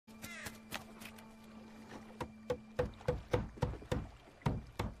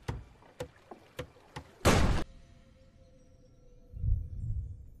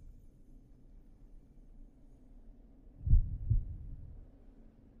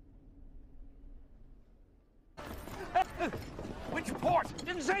Which port?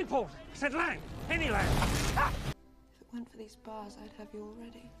 Didn't say port. Said land. Any land. If it weren't for these bars, I'd have you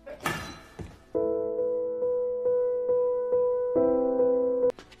already.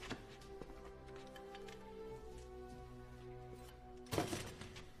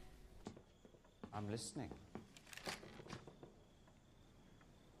 I'm listening.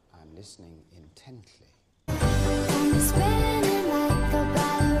 I'm listening intently.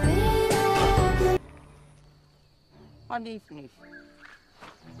 What evening?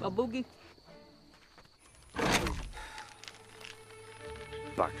 A boogie?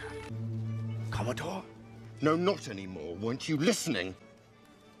 Bugger. Commodore? No, not anymore. Weren't you listening?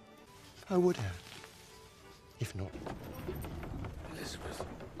 I would have. If not. Elizabeth,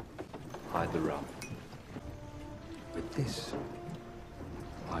 hide the rum. But this,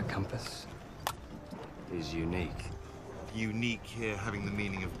 my compass, is unique. Unique here having the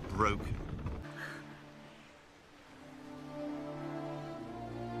meaning of broken.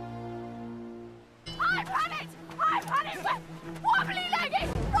 I'm on it with wobbly-legged,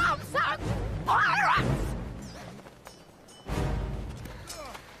 rum-soaked pirates!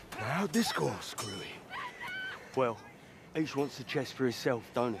 How'd this go, Screwy? Well, each wants the chest for himself,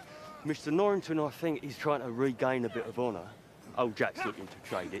 don't he? Mr. Norrington, I think, is trying to regain a bit of honour. Old Jack's looking to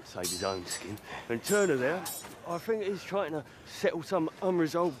trade it, save his own skin. And Turner there, I think he's trying to settle some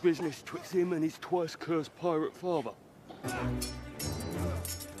unresolved business twixt him and his twice-cursed pirate father.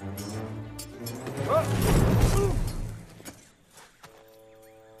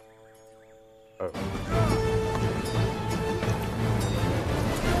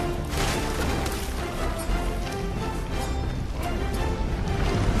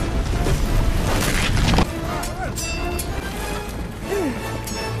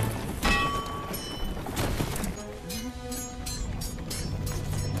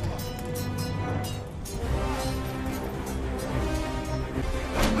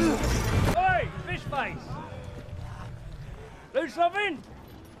 Hey, fish face! Do something!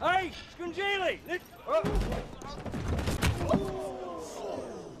 Hey, Scungili!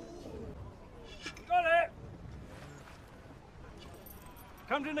 Got it!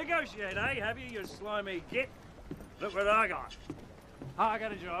 Come to negotiate, eh? Have you, you slimy git? Look what I got. I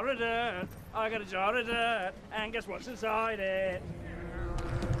got a jar of dirt, I got a jar of dirt, and guess what's inside it?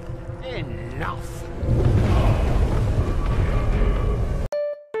 Enough!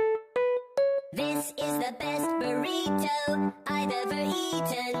 This is the best burrito I've ever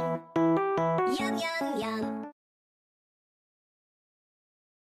eaten. Yum, yum, yum.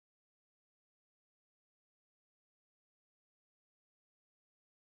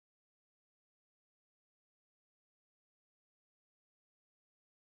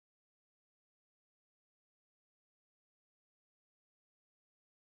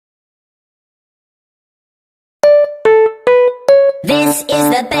 This is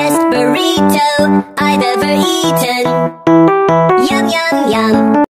the best burrito I've ever eaten. Yum, yum, yum.